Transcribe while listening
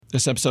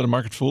This episode of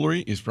Market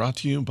Foolery is brought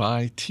to you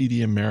by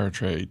TD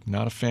Ameritrade.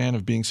 Not a fan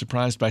of being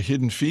surprised by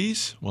hidden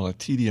fees? Well, at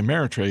TD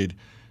Ameritrade,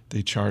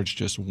 they charge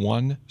just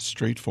one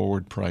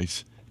straightforward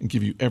price and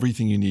give you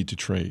everything you need to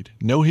trade.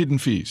 No hidden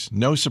fees,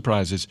 no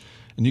surprises,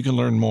 and you can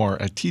learn more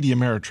at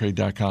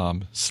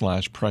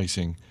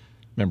tdameritrade.com/pricing.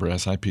 Member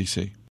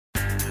SIPC.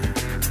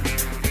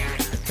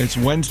 It's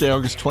Wednesday,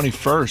 August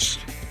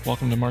 21st.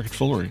 Welcome to Market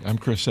Foolery. I'm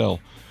Chris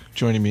Hill.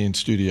 Joining me in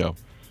studio,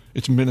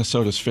 it's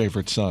Minnesota's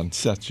favorite son,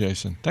 Seth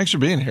Jason. Thanks for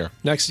being here.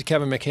 Next to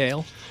Kevin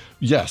McHale.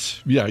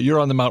 Yes. Yeah, you're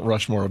on the Mount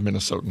Rushmore of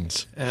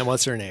Minnesotans. And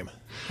what's her name?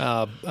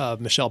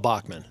 Michelle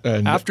Bachmann.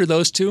 And after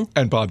those two?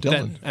 And Bob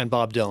Dylan. And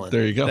Bob Dylan.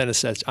 There you go. Then it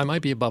says, I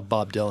might be above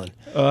Bob Dylan.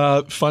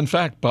 Fun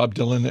fact, Bob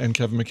Dylan and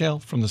Kevin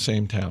McHale from the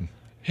same town.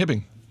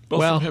 Hibbing.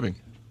 Both from Hibbing.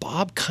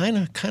 Bob kind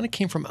of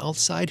came from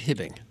outside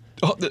Hibbing.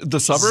 Oh, the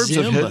suburbs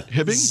Zim. of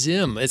Hibbing?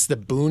 Zim. It's the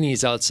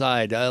boonies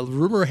outside.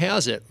 Rumor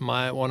has it,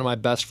 one of my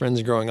best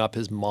friends growing up,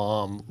 his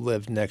mom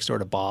lived next door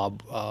to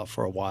Bob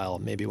for a while,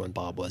 maybe when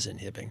Bob was in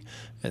Hibbing,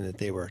 and that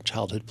they were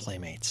childhood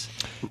playmates.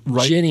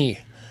 Right. Ginny.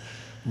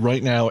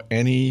 Right now,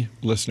 any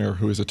listener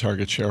who is a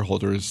Target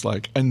shareholder is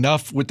like,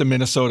 enough with the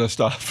Minnesota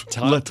stuff.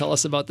 Tell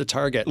us about the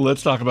Target.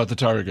 Let's talk about the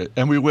Target.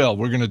 And we will.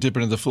 We're going to dip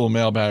into the full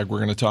mailbag. We're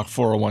going to talk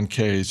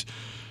 401ks.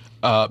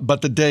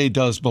 But the day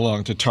does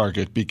belong to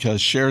Target because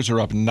shares are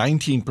up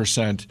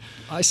 19%.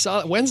 I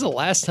saw. When's the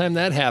last time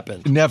that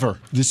happened? Never.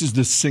 This is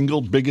the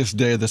single biggest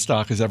day the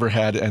stock has ever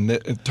had.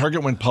 And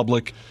Target went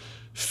public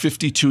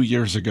 52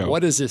 years ago.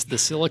 What is this, the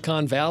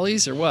Silicon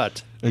Valleys or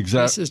what?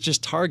 Exactly. This is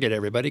just Target,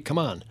 everybody. Come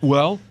on.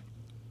 Well,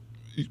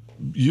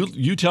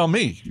 you tell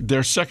me.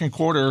 Their second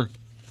quarter,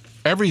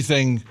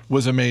 everything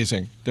was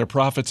amazing. Their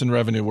profits and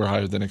revenue were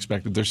higher than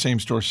expected. Their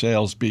same-store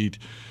sales beat.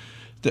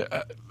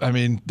 I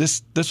mean,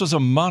 this was a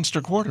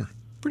monster quarter.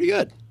 Pretty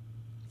good.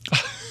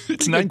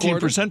 It's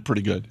 19%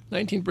 pretty good.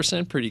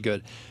 19% pretty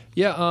good.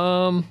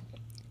 Yeah,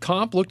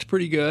 comp looked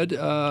pretty good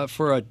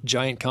for a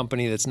giant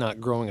company that's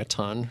not growing a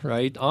ton,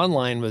 right?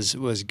 Online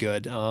was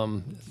good,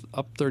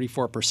 up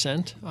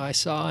 34% I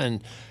saw,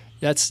 and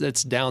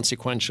that's down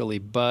sequentially.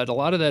 But a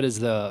lot of that is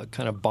the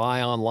kind of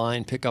buy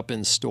online, pick up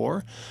in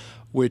store,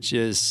 which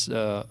is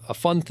a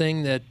fun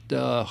thing that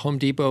Home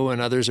Depot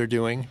and others are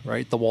doing,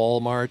 right? The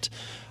Walmart.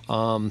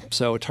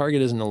 So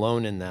Target isn't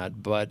alone in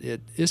that, but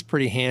it is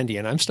pretty handy,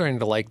 and I'm starting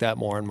to like that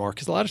more and more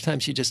because a lot of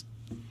times you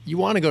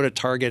want to go to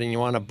Target and you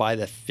want to buy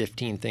the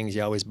 15 things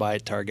you always buy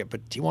at Target,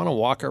 but do you want to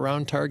walk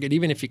around Target,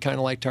 even if you kind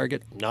of like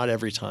Target? Not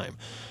every time.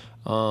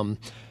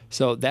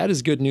 So that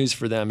is good news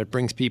for them. It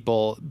brings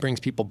people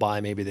by.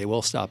 Maybe they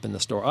will stop in the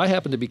store. I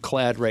happen to be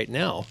clad right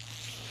now,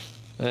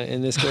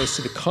 and this goes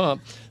to the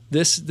comp.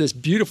 This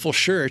beautiful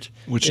shirt,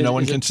 which no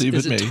one can see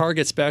but me. Is a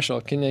Target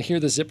special. Can you hear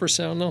the zipper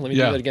sound? No, let me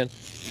do that again.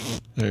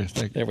 There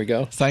we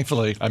go.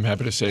 Thankfully, I'm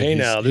happy to say. Hey,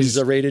 now this is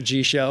a rated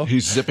G show.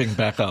 He's zipping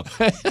back up.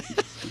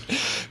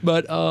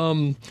 But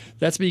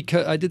that's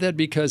because I did that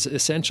because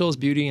Essentials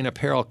Beauty and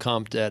Apparel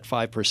comped at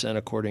 5%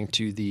 according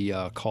to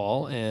the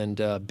call, and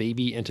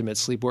baby intimate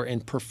sleepwear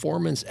and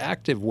performance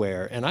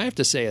activewear. And I have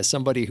to say, as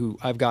somebody who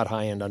I've got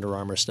high-end Under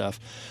Armour stuff.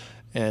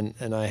 And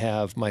I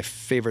have my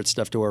favorite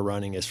stuff to wear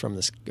running is from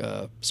this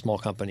small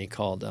company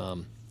called,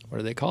 what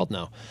are they called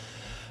now?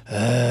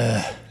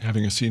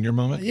 Having a senior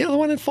moment? Yeah, the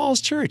one in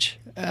Falls Church.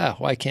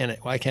 Why can't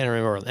I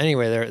remember?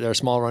 Anyway, they're a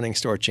small running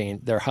store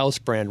chain. Their house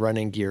brand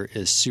running gear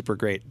is super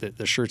great.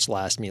 The shirts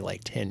last me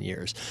like 10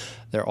 years.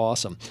 They're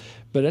awesome.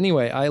 But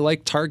anyway, I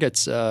like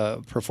Target's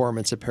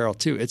performance apparel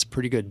too. It's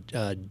pretty good.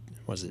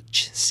 Was it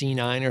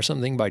C9 or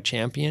something by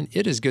Champion?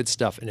 It is good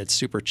stuff, and it's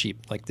super cheap.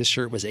 Like this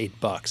shirt was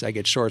 $8. I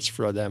get shorts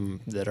for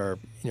them that are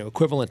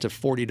equivalent to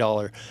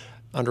 $40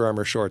 Under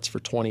Armour shorts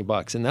for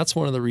 $20, and that's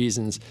one of the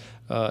reasons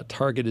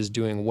Target is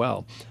doing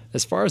well.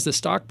 As far as the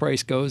stock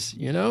price goes,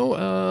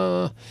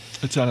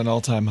 it's at an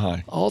all-time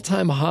high.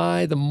 All-time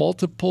high. The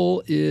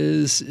multiple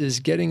is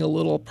getting a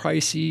little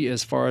pricey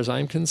as far as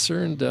I'm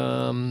concerned.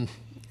 I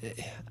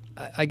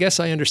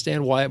guess I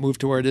understand why it moved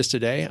to where it is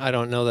today. I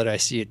don't know that I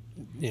see it,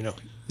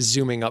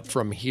 zooming up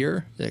from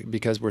here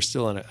because we're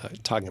still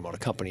talking about a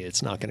company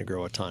that's not going to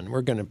grow a ton.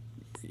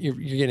 You're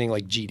getting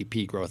like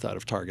GDP growth out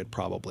of Target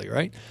probably,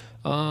 right?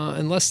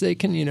 Unless they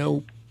can,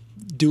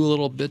 do a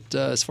little bit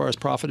as far as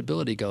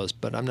profitability goes,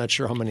 but I'm not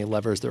sure how many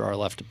levers there are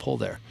left to pull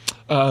there.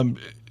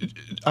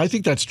 I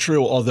think that's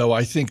true, although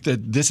I think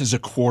that this is a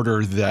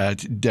quarter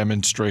that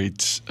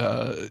demonstrates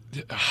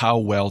how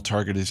well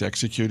Target is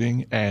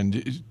executing.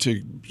 And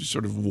to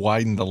sort of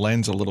widen the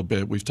lens a little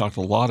bit, we've talked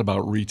a lot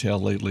about retail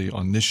lately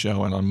on this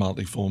show and on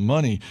Motley Fool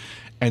Money.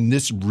 And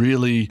this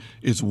really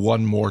is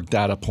one more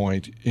data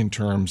point in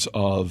terms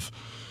of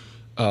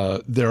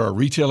there are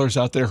retailers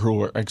out there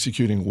who are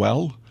executing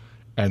well,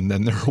 and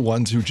then there are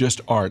ones who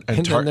just aren't.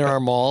 And then there are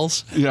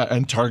malls. Yeah,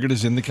 and Target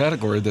is in the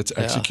category that's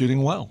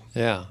executing well.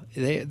 Yeah,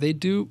 they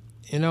do.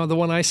 The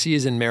one I see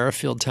is in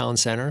Merrifield Town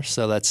Center.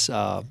 So that's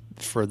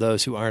for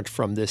those who aren't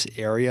from this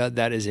area.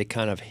 That is a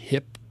kind of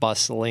hip,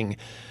 bustling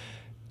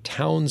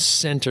town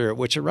center,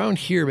 which around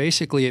here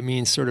basically it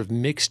means sort of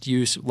mixed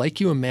use, like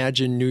you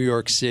imagine New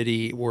York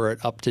City were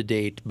it up to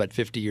date, but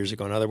 50 years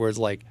ago. In other words,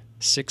 like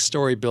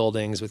 6-story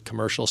buildings with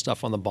commercial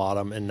stuff on the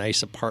bottom and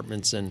nice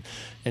apartments and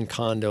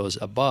condos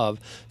above.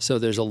 So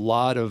there's a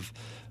lot of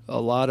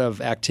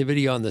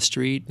activity on the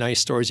street,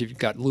 nice stores. You've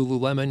got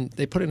Lululemon.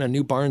 They put in a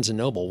new Barnes &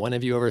 Noble. When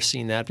have you ever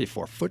seen that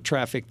before? Foot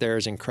traffic there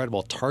is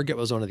incredible. Target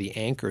was one of the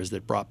anchors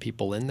that brought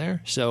people in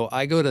there. So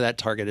I go to that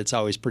Target. It's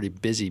always pretty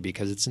busy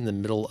because it's in the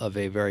middle of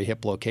a very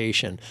hip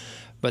location.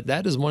 But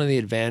that is one of the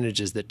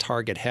advantages that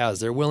Target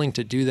has. They're willing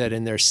to do that,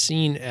 and they're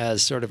seen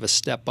as sort of a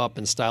step up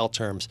in style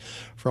terms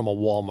from a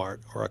Walmart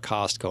or a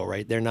Costco,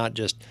 right? They're not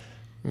just...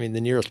 I mean,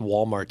 the nearest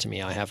Walmart to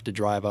me, I have to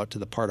drive out to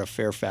the part of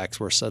Fairfax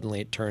where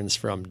suddenly it turns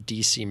from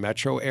DC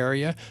metro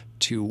area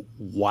to,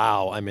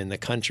 wow, I'm in the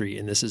country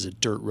and this is a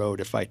dirt road.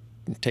 If I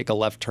take a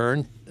left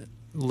turn,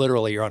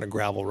 literally you're on a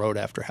gravel road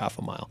after half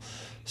a mile.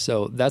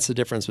 So that's the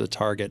difference with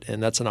Target,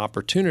 and that's an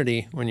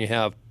opportunity when you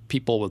have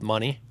people with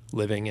money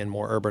living in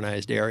more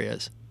urbanized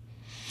areas.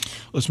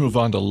 Let's move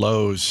on to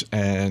Lowe's.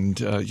 And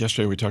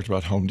yesterday we talked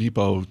about Home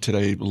Depot.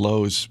 Today,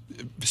 Lowe's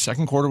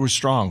second quarter was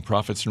strong.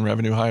 Profits and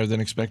revenue higher than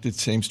expected.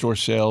 Same-store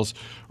sales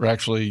were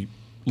actually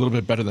a little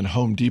bit better than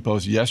Home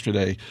Depot's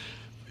yesterday.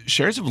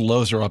 Shares of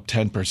Lowe's are up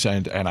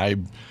 10%, and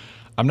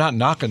I'm not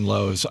knocking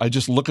Lowe's. I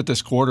just look at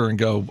this quarter and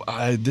go,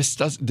 this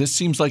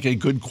seems like a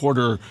good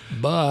quarter.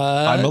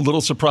 But I'm a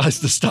little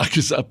surprised the stock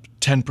is up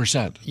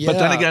 10%. Yeah. But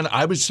then again,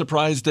 I was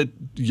surprised that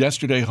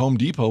yesterday Home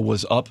Depot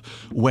was up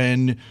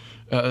when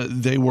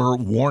they were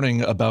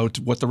warning about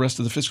what the rest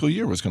of the fiscal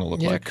year was going to look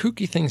like. Yeah,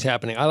 kooky things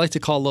happening. I like to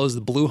call Lowe's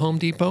the blue Home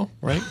Depot,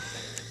 right?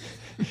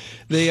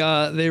 They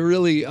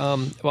really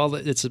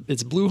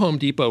it's blue Home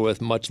Depot with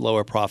much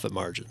lower profit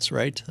margins,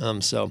 right?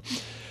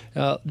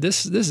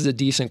 This is a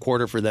decent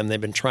quarter for them.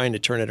 They've been trying to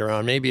turn it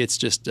around. Maybe it's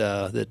just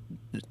that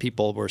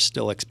people were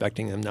still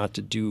expecting them not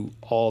to do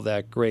all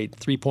that great.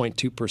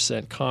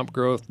 3.2% comp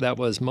growth. That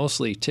was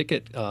mostly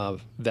ticket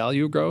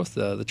value growth.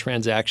 The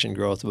transaction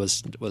growth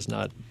was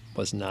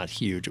not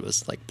huge. It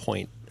was like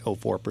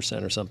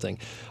 0.04% or something.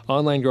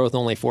 Online growth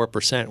only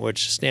 4%,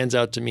 which stands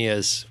out to me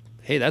as,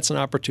 hey, that's an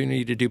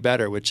opportunity to do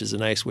better, which is a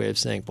nice way of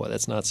saying, boy,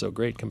 that's not so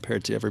great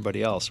compared to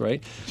everybody else,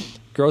 right?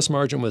 Gross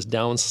margin was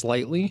down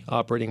slightly.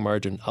 Operating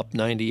margin up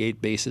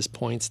 98 basis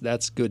points.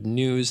 That's good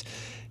news.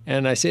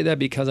 And I say that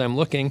because I'm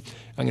going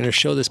to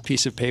show this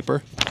piece of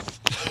paper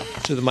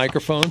to the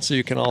microphone so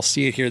you can all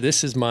see it here.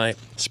 This is my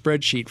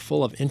spreadsheet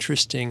full of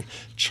interesting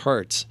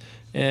charts.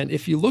 And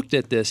if you looked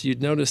at this,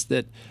 you'd notice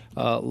that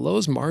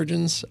Lowe's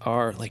margins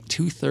are like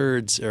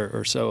 2/3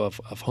 or so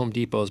of Home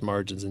Depot's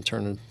margins in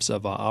terms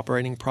of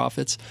operating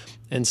profits.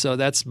 And so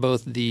that's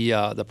both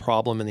the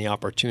problem and the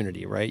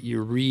opportunity, right?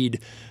 You read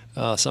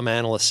some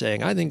analysts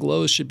saying, I think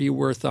Lowe's should be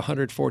worth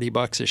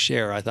 $140 a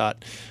share. I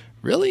thought,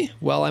 really?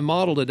 Well, I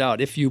modeled it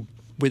out.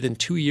 Within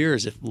 2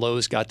 years, if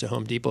Lowe's got to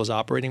Home Depot's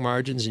operating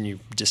margins and you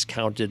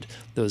discounted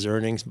those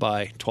earnings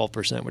by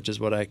 12%, which is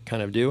what I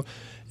kind of do,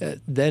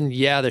 then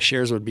the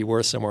shares would be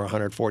worth somewhere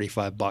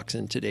 $145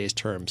 in today's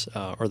terms,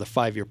 or the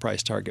 5-year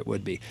price target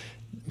would be.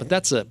 But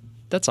that's a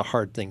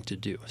hard thing to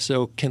do.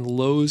 So can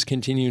Lowe's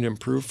continue to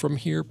improve from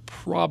here?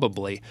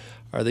 Probably.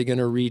 Are they going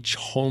to reach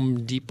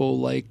Home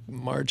Depot-like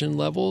margin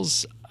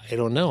levels? I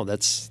don't know.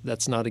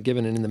 That's not a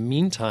given. And in the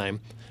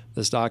meantime,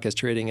 the stock is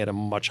trading at a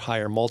much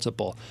higher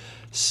multiple.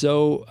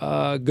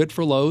 So good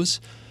for Lowe's.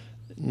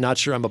 Not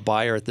sure I'm a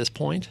buyer at this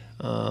point,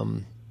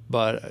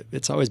 but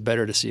it's always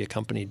better to see a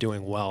company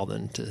doing well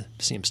than to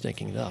see them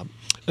stinking it up.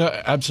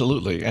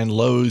 Absolutely. And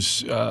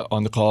Lowe's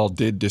on the call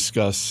did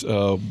discuss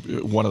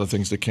one of the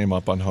things that came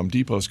up on Home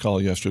Depot's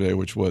call yesterday,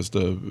 which was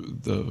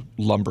the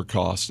lumber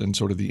cost and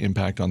sort of the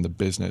impact on the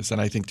business.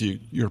 And I think to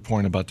your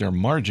point about their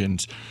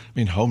margins, I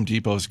mean, Home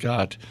Depot's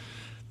got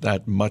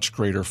that much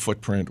greater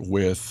footprint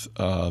with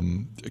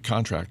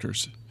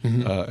contractors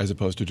as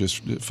opposed to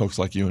just folks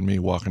like you and me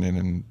walking in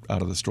and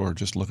out of the store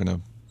just looking to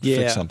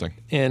fix something.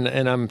 And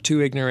I'm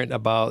too ignorant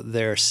about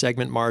their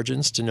segment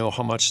margins to know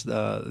how much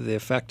the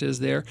effect is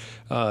there.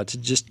 To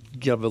just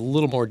give a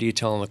little more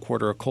detail on the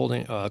quarter,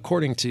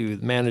 according to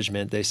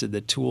management, they said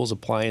that tools,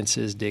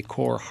 appliances,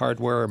 decor,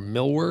 hardware,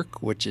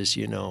 millwork, which is,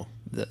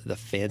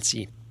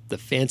 the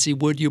fancy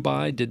wood you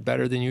buy, did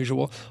better than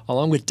usual,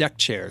 along with deck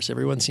chairs.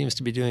 Everyone seems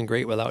to be doing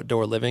great with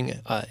outdoor living.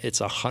 It's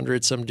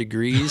 100-some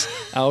degrees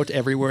out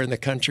everywhere in the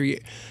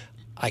country.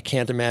 I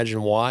can't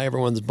imagine why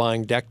everyone's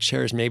buying deck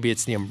chairs. Maybe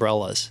it's the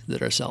umbrellas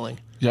that are selling.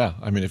 Yeah,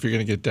 I mean, if you're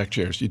going to get deck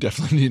chairs, you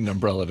definitely need an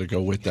umbrella to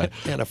go with that.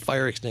 And a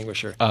fire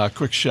extinguisher.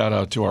 Quick shout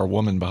out to our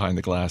woman behind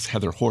the glass,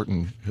 Heather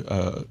Horton,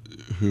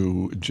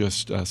 who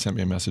just sent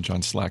me a message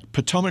on Slack.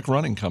 Potomac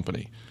Running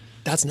Company.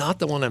 That's not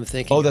the one I'm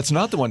thinking. Oh, that's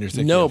not the one you're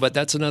thinking No, of. but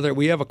that's another.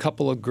 We have a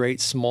couple of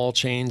great small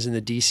chains in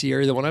the D.C.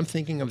 area. The one I'm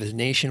thinking of is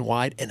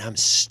Nationwide, and I'm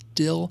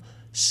still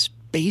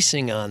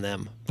spacing on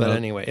them. But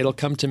anyway, it'll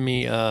come to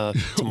me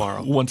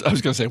tomorrow. I was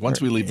going to say,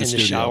 once we leave the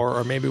studio. In the shower,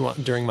 or maybe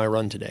during my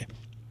run today.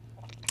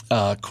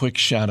 Quick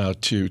shout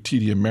out to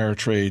TD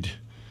Ameritrade.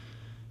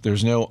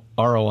 There's no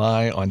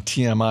ROI on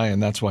TMI,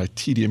 and that's why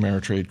TD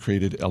Ameritrade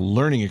created a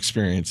learning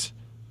experience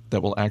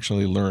that will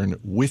actually learn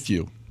with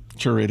you.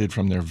 Curated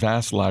from their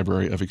vast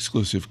library of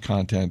exclusive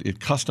content, it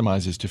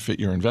customizes to fit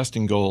your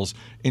investing goals,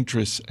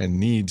 interests, and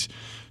needs,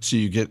 so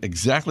you get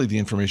exactly the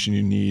information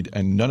you need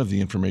and none of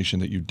the information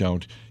that you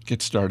don't.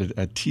 Get started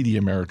at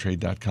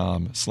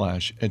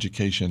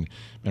tdameritrade.com/education,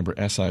 member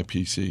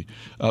SIPC.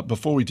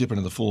 Before we dip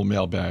into the full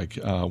mailbag,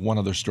 one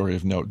other story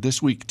of note.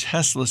 This week,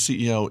 Tesla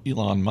CEO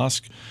Elon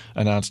Musk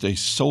announced a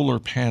solar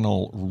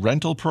panel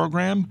rental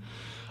program.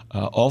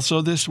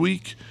 Also this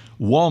week,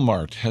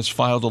 Walmart has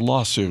filed a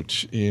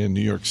lawsuit in New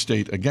York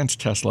State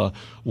against Tesla.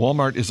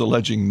 Walmart is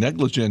alleging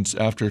negligence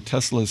after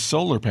Tesla's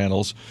solar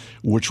panels,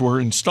 which were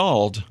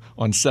installed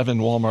on 7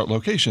 Walmart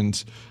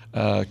locations,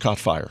 caught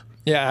fire.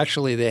 Yeah,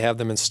 actually, they have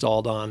them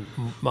installed on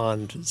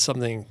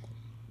something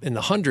in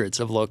the hundreds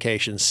of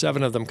locations.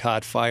 7 of them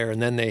caught fire,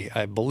 and then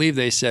I believe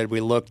they said, we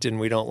looked and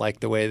we don't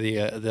like the way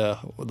the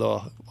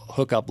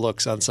hookup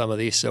looks on some of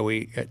these, so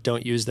we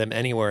don't use them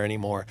anywhere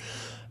anymore.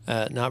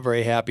 Not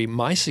very happy.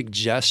 My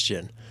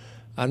suggestion,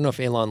 I don't know if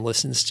Elon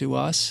listens to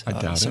us. I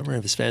doubt some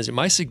of his fans.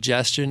 My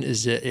suggestion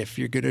is that if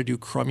you're going to do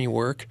crummy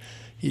work,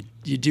 you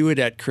do it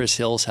at Chris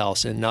Hill's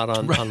house and not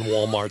on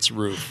Walmart's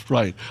roof.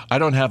 Right. I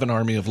don't have an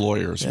army of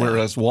lawyers,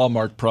 whereas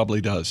Walmart probably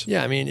does.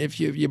 Yeah, I mean,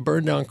 if you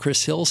burn down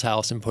Chris Hill's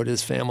house and put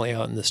his family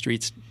out in the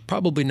streets,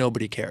 probably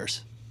nobody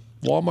cares.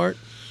 Walmart,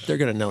 they're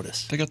going to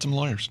notice. They got some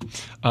lawyers.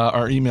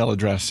 Our email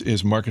address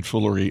is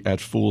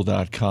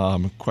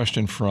marketfoolery@fool.com.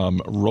 Question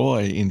from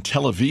Roy in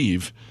Tel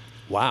Aviv.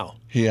 Wow.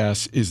 He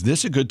asks, is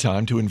this a good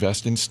time to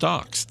invest in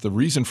stocks? The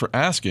reason for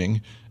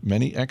asking,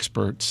 many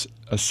experts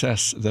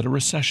assess that a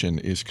recession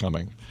is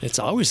coming. It's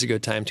always a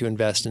good time to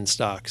invest in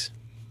stocks,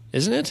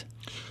 isn't it?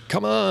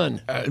 Come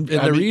on. And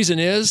the reason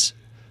is,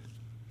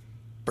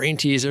 brain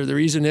teaser, the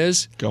reason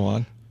is? Go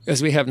on.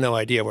 Because we have no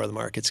idea where the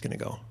market's going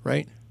to go,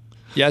 right?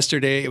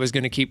 Yesterday, it was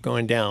going to keep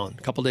going down.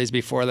 A couple days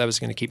before that, it was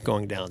going to keep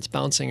going down. It's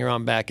bouncing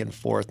around back and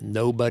forth.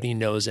 Nobody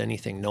knows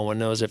anything. No one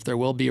knows if there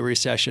will be a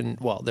recession.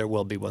 Well, there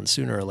will be one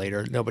sooner or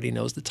later. Nobody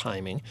knows the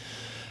timing.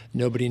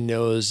 Nobody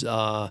knows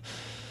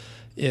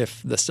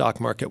if the stock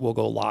market will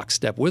go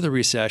lockstep with a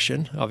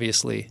recession.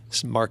 Obviously,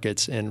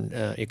 markets and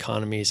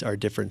economies are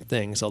different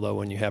things, although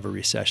when you have a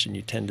recession,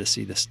 you tend to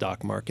see the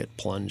stock market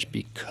plunge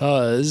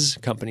because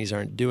companies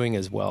aren't doing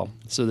as well.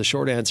 So the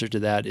short answer to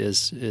that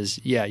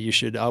is yeah, you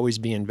should always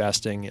be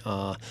investing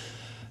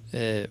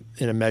in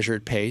a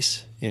measured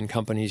pace in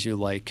companies you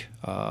like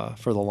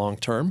for the long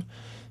term,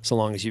 so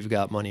long as you've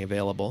got money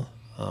available,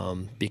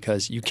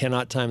 because you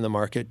cannot time the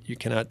market. You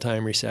cannot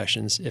time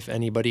recessions. If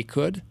anybody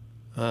could,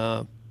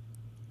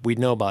 we'd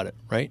know about it,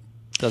 right?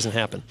 Doesn't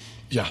happen.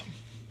 Yeah.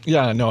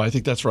 Yeah, no, I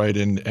think that's right.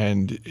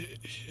 And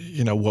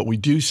you know, what we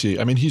do see,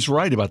 I mean, he's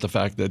right about the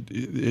fact that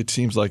it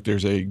seems like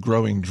there's a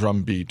growing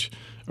drumbeat,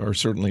 or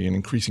certainly an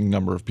increasing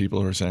number of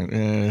people who are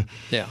saying,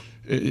 yeah.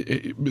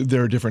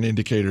 There are different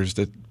indicators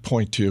that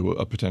point to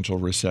a potential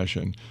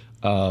recession.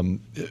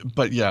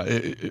 But yeah,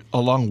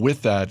 along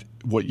with that,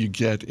 what you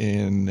get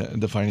in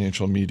the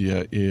financial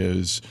media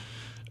is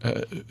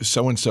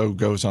so-and-so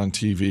goes on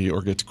TV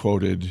or gets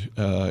quoted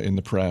in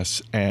the press,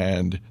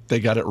 and they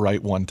got it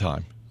right one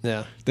time.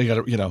 Yeah. They got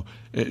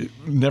it,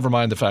 never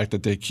mind the fact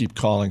that they keep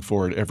calling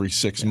for it every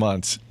 6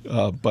 months,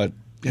 but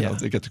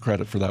they get the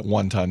credit for that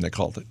one time they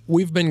called it.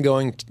 We've been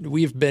going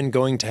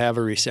to have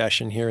a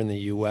recession here in the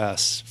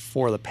U.S.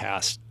 for the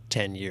past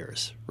 10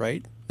 years,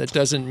 right? That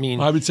doesn't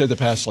mean... I would say the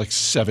past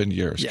 7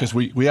 years, because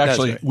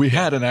we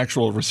had an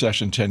actual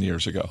recession 10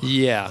 years ago.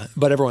 Yeah,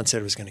 but everyone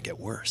said it was going to get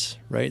worse,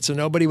 right? So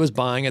nobody was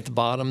buying at the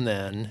bottom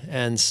then,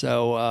 and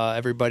so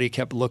everybody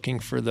kept looking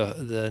for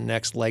the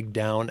next leg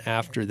down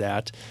after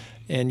that.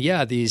 And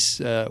yeah,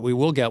 we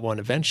will get one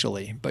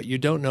eventually, but you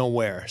don't know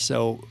where.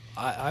 So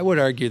I would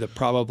argue that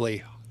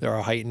probably there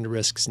are heightened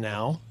risks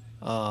now,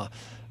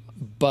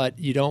 but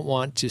you don't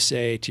want to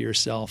say to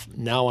yourself,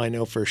 now I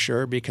know for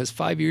sure, because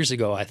 5 years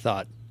ago I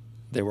thought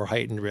there were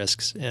heightened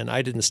risks, and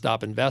I didn't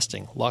stop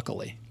investing,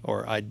 luckily,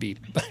 or I'd be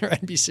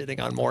sitting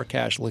on more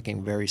cash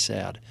looking very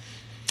sad.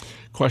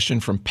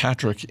 Question from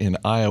Patrick in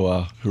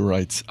Iowa, who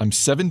writes, I'm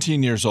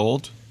 17 years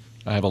old.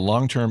 I have a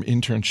long-term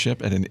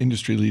internship at an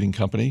industry-leading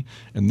company,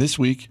 and this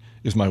week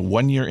is my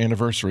 1-year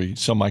anniversary,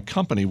 so my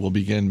company will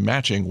begin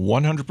matching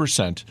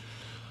 100%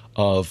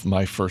 of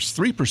my first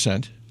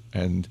 3%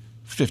 and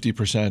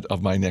 50%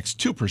 of my next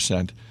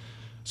 2%.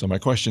 So my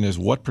question is,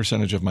 what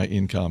percentage of my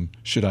income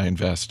should I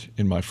invest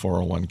in my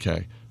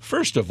 401k?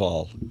 First of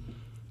all,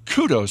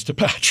 kudos to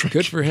Patrick.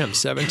 Good for him.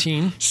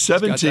 17.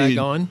 17. Got that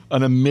going.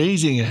 An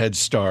amazing head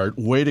start.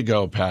 Way to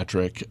go,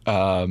 Patrick.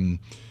 Second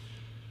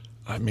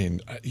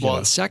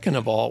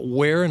of all,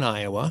 where in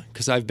Iowa?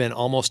 Because I've been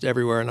almost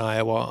everywhere in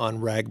Iowa on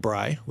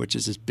RAGBRAI, which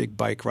is this big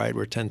bike ride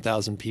where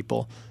 10,000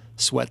 people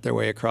sweat their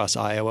way across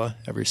Iowa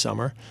every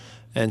summer.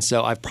 And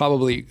so I've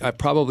probably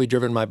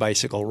driven my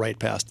bicycle right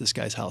past this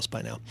guy's house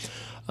by now.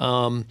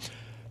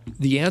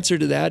 The answer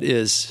to that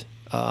is,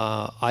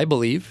 I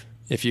believe,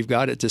 if you've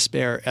got it to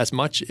spare, as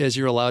much as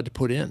you're allowed to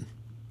put in.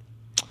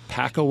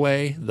 pack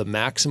away the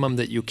maximum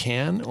that you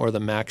can or the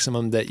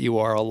maximum that you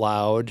are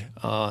allowed,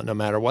 no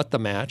matter what the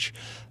match,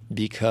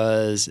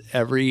 because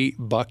every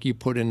buck you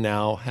put in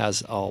now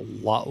has a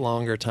lot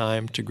longer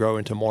time to grow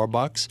into more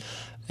bucks.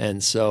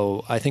 And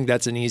so I think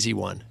that's an easy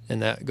one,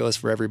 and that goes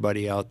for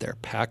everybody out there.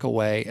 Pack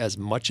away as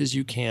much as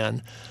you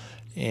can,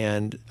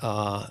 and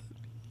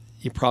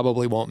you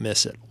probably won't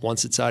miss it.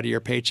 Once it's out of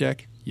your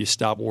paycheck, you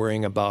stop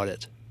worrying about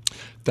it.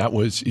 That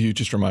was, you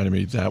just reminded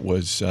me, that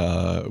was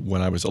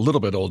when I was a little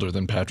bit older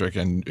than Patrick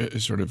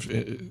and sort of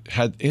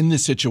had in the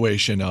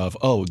situation of,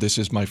 oh, this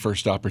is my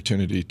first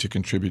opportunity to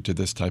contribute to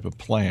this type of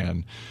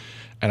plan.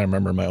 And I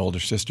remember my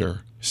older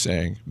sister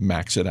saying,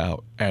 max it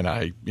out. And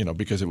I,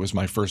 because it was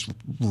my first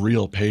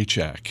real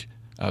paycheck,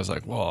 I was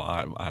like, well,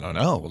 I don't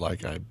know.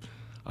 Like,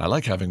 I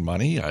like having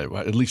money.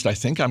 At least I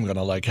think I'm going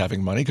to like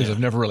having money because I've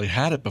never really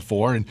had it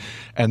before.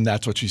 And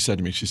that's what she said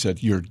to me. She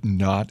said, you're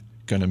not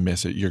going to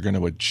miss it. You're going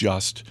to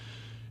adjust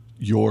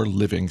your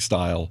living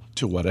style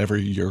to whatever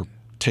your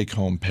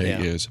take-home pay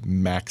is,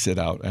 max it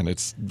out. And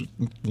it's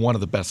one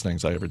of the best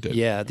things I ever did.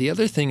 Yeah. The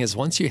other thing is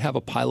once you have a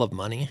pile of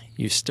money,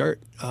 you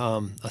start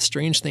a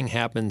strange thing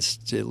happens,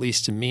 at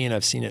least to me, and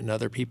I've seen it in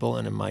other people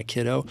and in my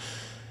kiddo.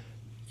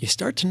 You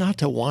start to not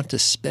to want to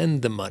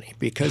spend the money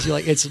because you're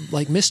like, it's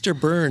like Mr.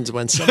 Burns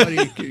when somebody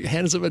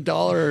hands him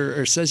 $1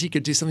 or says he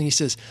could do something. He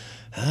says,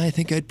 I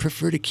think I'd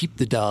prefer to keep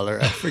the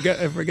 $1.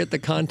 I forget the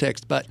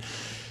context, but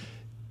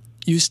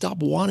you stop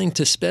wanting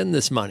to spend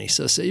this money.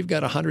 So say you've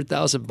got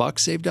 $100,000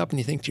 saved up and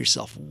you think to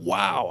yourself,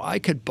 wow, I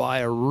could buy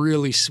a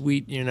really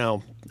sweet,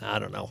 I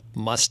don't know,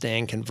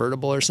 Mustang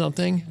convertible or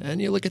something.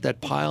 And you look at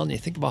that pile and you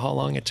think about how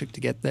long it took to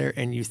get there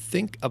and you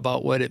think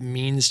about what it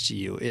means to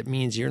you. It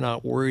means you're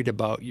not worried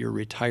about your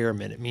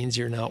retirement. It means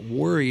you're not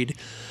worried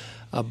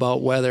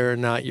about whether or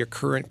not your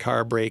current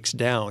car breaks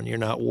down. You're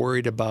not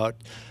worried about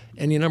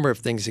any number of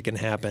things that can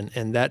happen,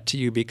 and that to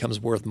you becomes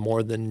worth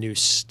more than new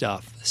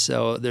stuff.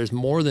 So there's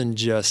more than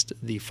just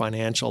the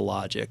financial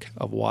logic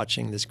of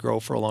watching this grow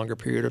for a longer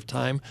period of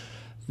time.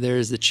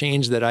 There's the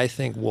change that I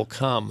think will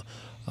come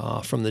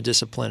from the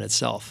discipline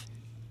itself.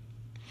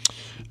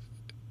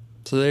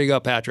 So there you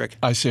go, Patrick.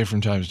 I say from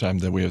time to time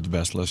that we have the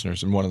best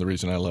listeners, and one of the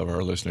reasons I love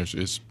our listeners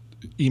is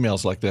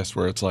emails like this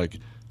where it's like,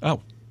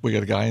 oh, we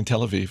got a guy in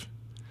Tel Aviv.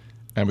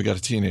 And we got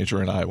a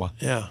teenager in Iowa.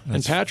 Yeah.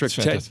 And Patrick,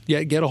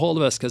 get a hold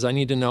of us because I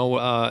need to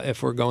know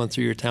if we're going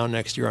through your town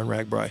next year on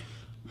RAGBRAI.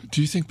 Do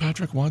you think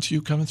Patrick wants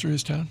you coming through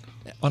his town?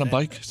 On a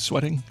bike,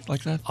 sweating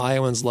like that?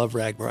 Iowans love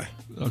RAGBRAI.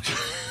 Okay.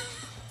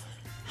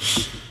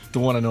 The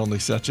one and only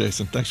Seth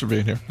Jason. Thanks for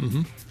being here.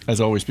 Mm-hmm. As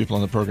always, people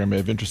on the program may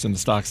have interest in the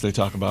stocks they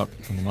talk about,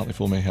 and the Motley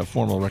Fool may have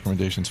formal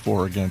recommendations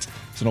for or against,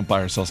 so don't buy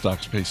or sell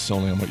stocks based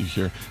solely on what you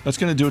hear. That's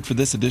going to do it for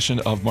this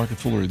edition of Market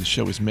Foolery. The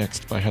show is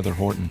mixed by Heather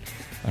Horton.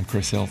 I'm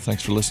Chris Hill.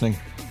 Thanks for listening.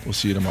 We'll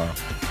see you tomorrow.